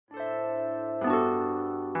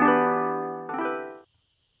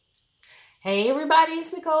Hey everybody,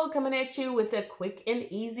 it's Nicole coming at you with a quick and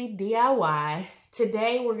easy DIY.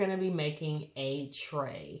 Today we're going to be making a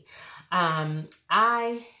tray.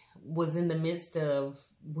 I was in the midst of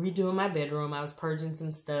redoing my bedroom. I was purging some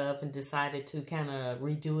stuff and decided to kind of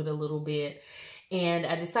redo it a little bit. And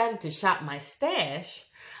I decided to shop my stash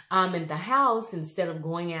in the house instead of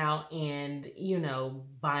going out and,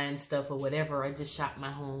 buying stuff or whatever. I just shopped my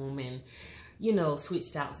home and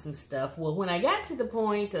switched out some stuff. Well, when I got to the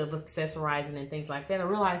point of accessorizing and things like that, I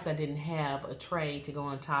realized I didn't have a tray to go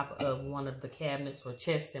on top of one of the cabinets or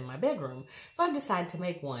chests in my bedroom. So I decided to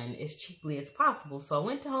make one as cheaply as possible. So I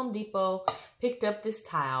went to Home Depot, picked up this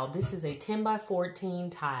tile. This is a 10 by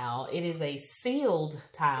 14 tile. It is a sealed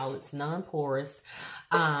tile. It's non-porous,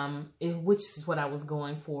 which is what I was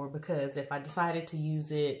going for, because if I decided to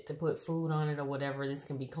use it to put food on it or whatever, this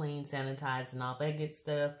can be clean, sanitized, and all that good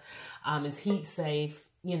stuff. It's heat safe,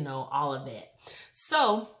 all of that.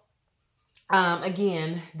 So,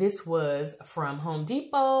 again, this was from Home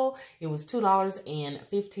Depot. It was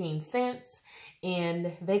 $2.15.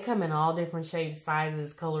 And they come in all different shapes,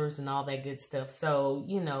 sizes, colors, and all that good stuff. So,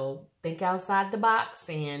 think outside the box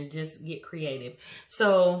and just get creative.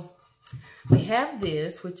 So, we have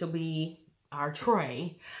this, which will be our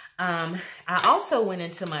tray. I also went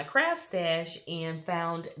into my craft stash and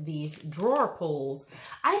found these drawer pulls.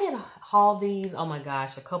 I had hauled these, oh my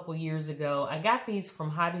gosh, a couple years ago. I got these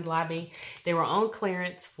from Hobby Lobby. They were on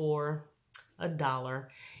clearance for $1.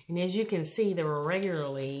 And as you can see, they were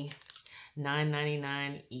regularly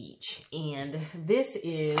 $9.99 each. And this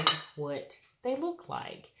is what they look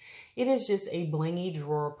like. It is just a blingy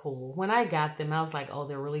drawer pull. When I got them, I was like, oh,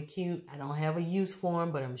 they're really cute. I don't have a use for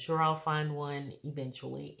them, but I'm sure I'll find one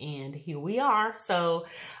eventually. And here we are. So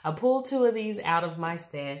I pulled 2 of these out of my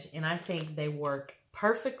stash, and I think they work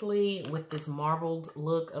perfectly with this marbled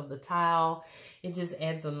look of the tile. It just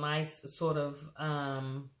adds a nice sort of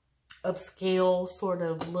upscale sort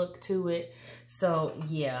of look to it. So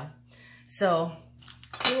yeah, so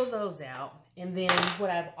pull those out. And then what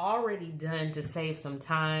I've already done to save some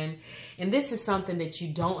time, and this is something that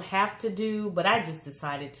you don't have to do, but I just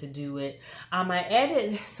decided to do it. I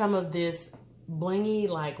added some of this blingy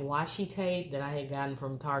like washi tape that I had gotten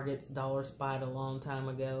from Target's Dollar Spot a long time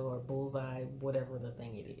ago, or Bullseye, whatever the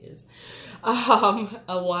thing it is,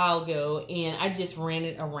 a while ago. And I just ran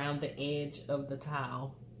it around the edge of the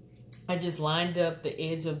tile. I just lined up the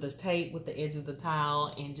edge of the tape with the edge of the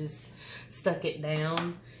tile and just stuck it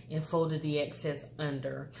down and folded the excess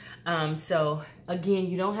under. So again,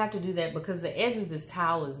 you don't have to do that because the edge of this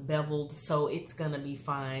tile is beveled, so it's gonna be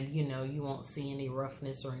fine. You won't see any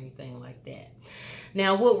roughness or anything like that.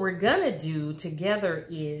 Now, what we're gonna do together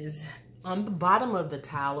is on the bottom of the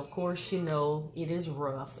tile, of course, it is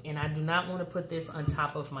rough, and I do not want to put this on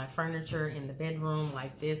top of my furniture in the bedroom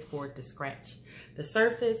like this for it to scratch the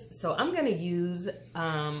surface. So I'm going to use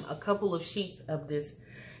a couple of sheets of this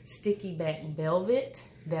sticky back velvet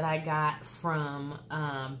that I got from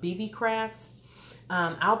BB Crafts.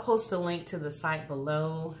 I'll post a link to the site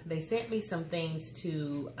below. They sent me some things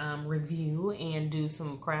to review and do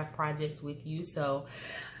some craft projects with you. So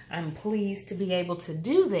I'm pleased to be able to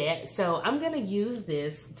do that. So I'm going to use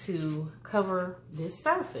this to cover this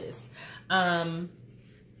surface. And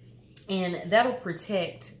that'll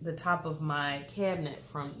protect the top of my cabinet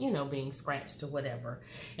from, being scratched or whatever.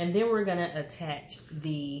 And then we're going to attach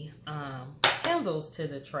the handles to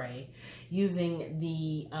the tray using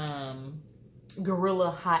the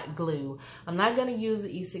Gorilla Hot Glue. I'm not going to use the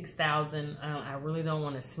E6000. I really don't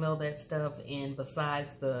want to smell that stuff. And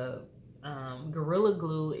besides, the Gorilla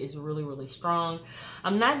Glue is really, really strong.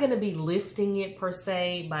 I'm not going to be lifting it per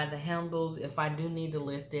se by the handles. If I do need to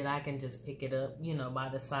lift it, I can just pick it up, by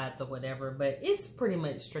the sides or whatever. But it's pretty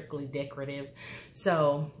much strictly decorative,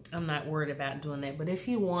 so I'm not worried about doing that. But if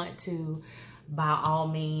you want to, by all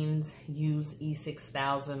means, use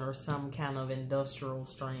E6000 or some kind of industrial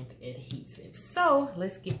strength adhesive. So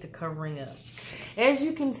let's get to covering up. As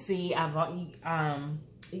you can see,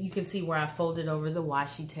 you can see where I folded over the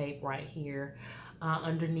washi tape right here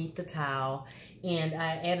underneath the towel. And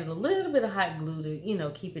I added a little bit of hot glue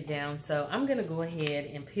to, keep it down. So I'm going to go ahead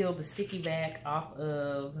and peel the sticky back off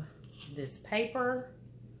of this paper.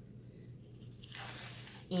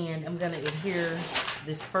 And I'm going to adhere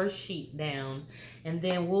this first sheet down. And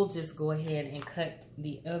then we'll just go ahead and cut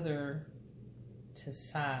the other to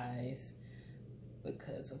size,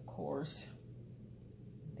 because, of course,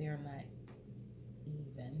 they're not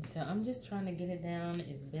even. So I'm just trying to get it down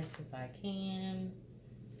as best as I can.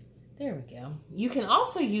 There we go. You can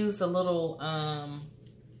also use the little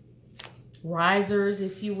risers,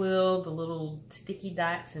 if you will, the little sticky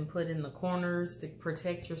dots, and put in the corners to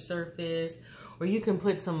protect your surface. Or you can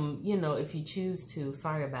put some, you know, if you choose to,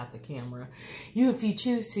 sorry about the camera. If you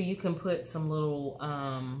choose to, you can put some little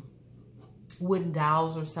wooden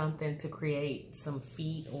dowels or something to create some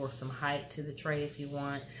feet or some height to the tray if you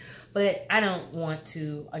want. But I don't want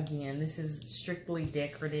to. Again, this is strictly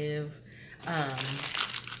decorative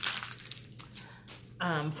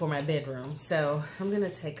for my bedroom. So I'm gonna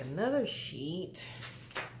take another sheet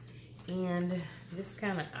and just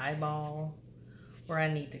kind of eyeball where I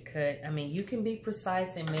need to cut. I mean, you can be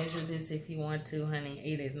precise and measure this if you want to, honey.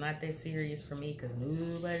 It is not that serious for me because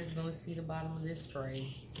nobody's gonna see the bottom of this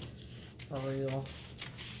tray, for real.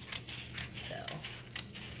 So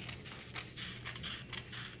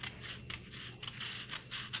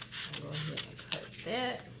I'll go ahead and cut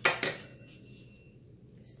that.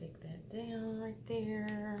 Stick that down right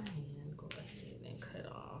there and go ahead and cut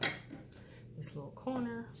off this little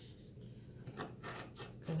corner.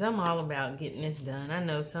 Because I'm all about getting this done. I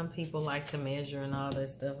know some people like to measure and all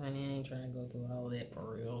that stuff, and I ain't trying to go through all that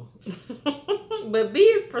for real. But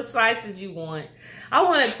be as precise as you want. I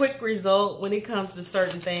want a quick result when it comes to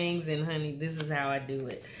certain things, and honey, this is how I do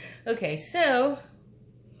it. Okay, so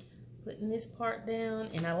putting this part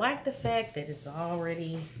down, and I like the fact that it's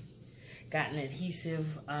already got an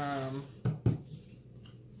adhesive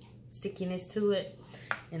stickiness to it,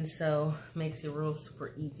 and so makes it real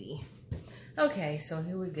super easy. Okay, so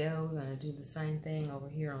here we go. We're gonna do the same thing over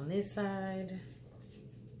here on this side.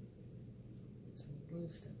 Some glue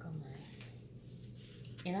stuck on my,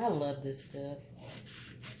 and I love this stuff.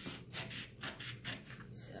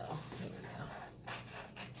 So here we go.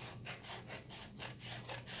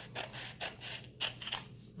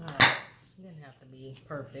 All right, it didn't have to be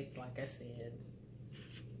perfect, like I said.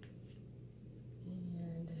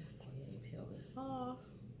 And go ahead and peel this off.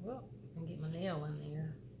 Well, and get my nail in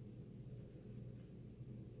there.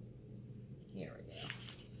 Here we go.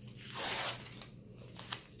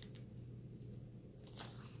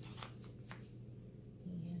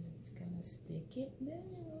 And it's gonna stick it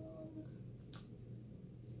down.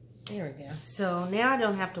 There we go. So now I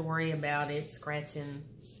don't have to worry about it scratching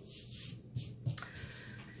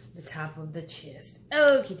the top of the chest.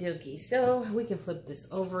 Okie dokie. So we can flip this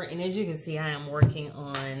over, and as you can see, I am working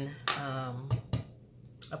on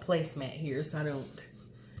a placemat here, so I don't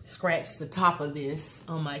scratch the top of this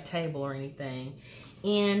on my table or anything.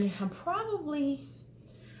 And I probably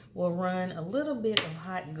will run a little bit of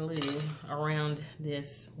hot glue around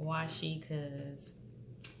this washi because,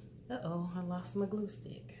 uh-oh, I lost my glue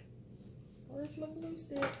stick. Where's my glue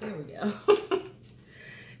stick? There we go.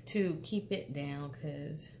 To keep it down,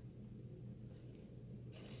 because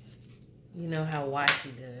you know how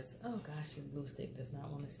washi does. Oh gosh, this glue stick does not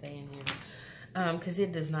want to stay in here. Because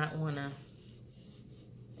it does not want to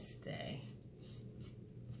stay.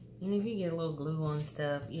 And if you get a little glue on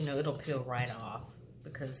stuff, you know, it'll peel right off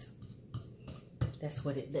because that's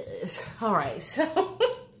what it does. All right, so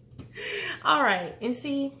all right, and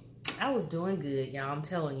see, I was doing good, y'all. I'm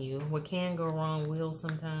telling you, what can go wrong will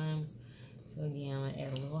sometimes. So again, I'm gonna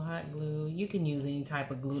add a little hot glue. You can use any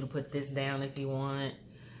type of glue to put this down if you want.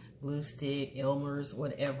 Glue stick, Elmer's,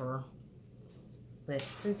 whatever. But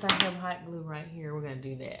since I have hot glue right here, we're gonna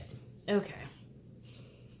do that. Okay.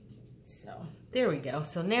 So there we go.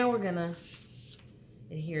 So now we're gonna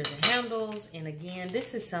adhere the handles. And again,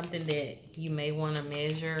 this is something that you may want to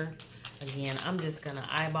measure. Again, I'm just gonna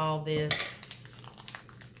eyeball this.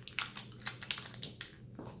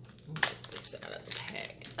 Get this out of the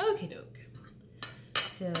pack. Okie doke.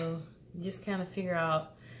 So just kind of figure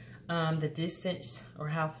out the distance or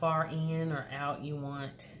how far in or out you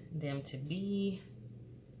want them to be.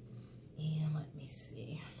 And let me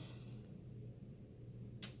see.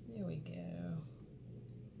 There we go.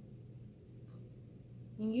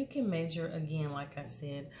 And you can measure, again, like I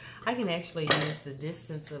said, I can actually use the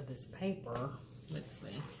distance of this paper, let's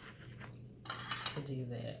see, to do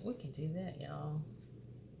that. We can do that, y'all.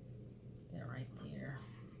 That right there.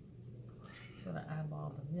 Sort of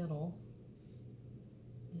eyeball the middle.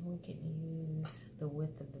 And we can use the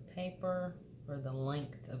width of the paper or the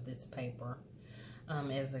length of this paper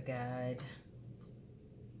as a guide.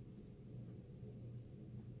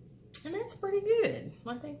 And that's pretty good.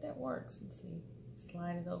 I think that works. Let's see.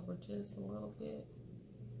 Slide it over just a little bit.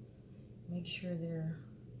 Make sure they're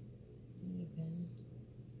even.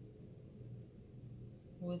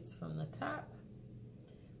 Width from the top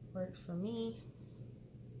works for me.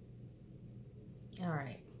 All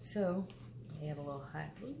right, so add a little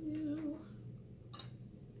hot glue.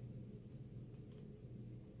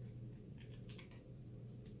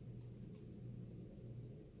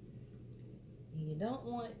 You don't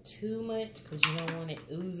want too much because you don't want it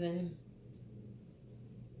oozing.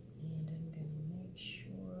 And I'm gonna make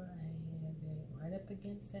sure I have it right up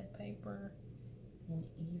against that paper and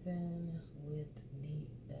even with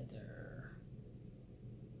the other.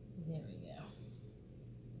 There we go.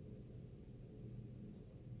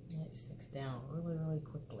 It sticks down really, really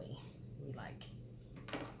quickly. We like.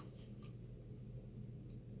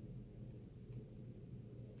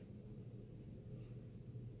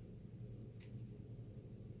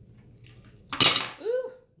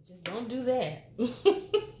 Ooh, just don't do that.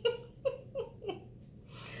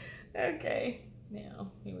 Okay,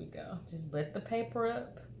 now here we go. Just butt the paper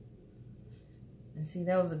up. And see,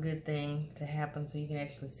 that was a good thing to happen so you can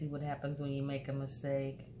actually see what happens when you make a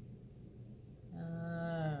mistake.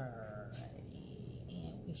 Alrighty,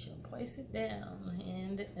 and we shall place it down,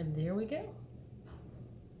 and there we go.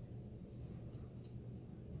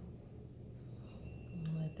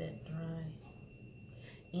 Let that dry.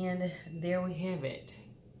 And there we have it.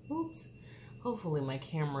 Oops. Hopefully my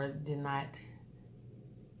camera did not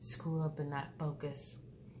screw up and not focus.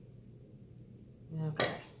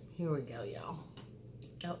 Okay, here we go, y'all.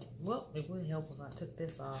 Oh, well, it would help if I took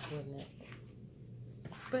this off, wouldn't it?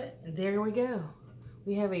 But there we go.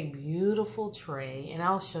 We have a beautiful tray, and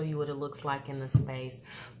I'll show you what it looks like in the space.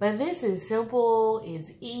 But this is simple, it's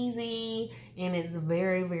easy, and it's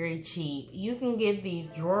very, very cheap. You can get these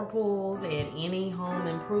drawer pulls at any home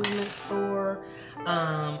improvement store.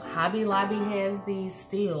 Hobby Lobby has these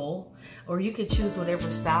still, or you could choose whatever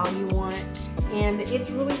style you want. And it's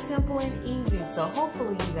really simple and easy. So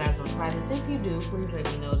hopefully you guys will try this. If you do, please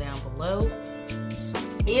let me know down below.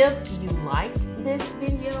 If you liked this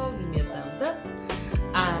video, give me a thumbs up.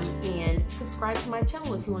 And subscribe to my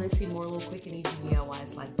channel if you want to see more little quick and easy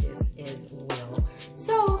DIYs like this as well.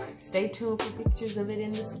 So stay tuned for pictures of it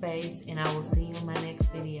in the space, and I will see you in my next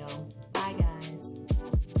video.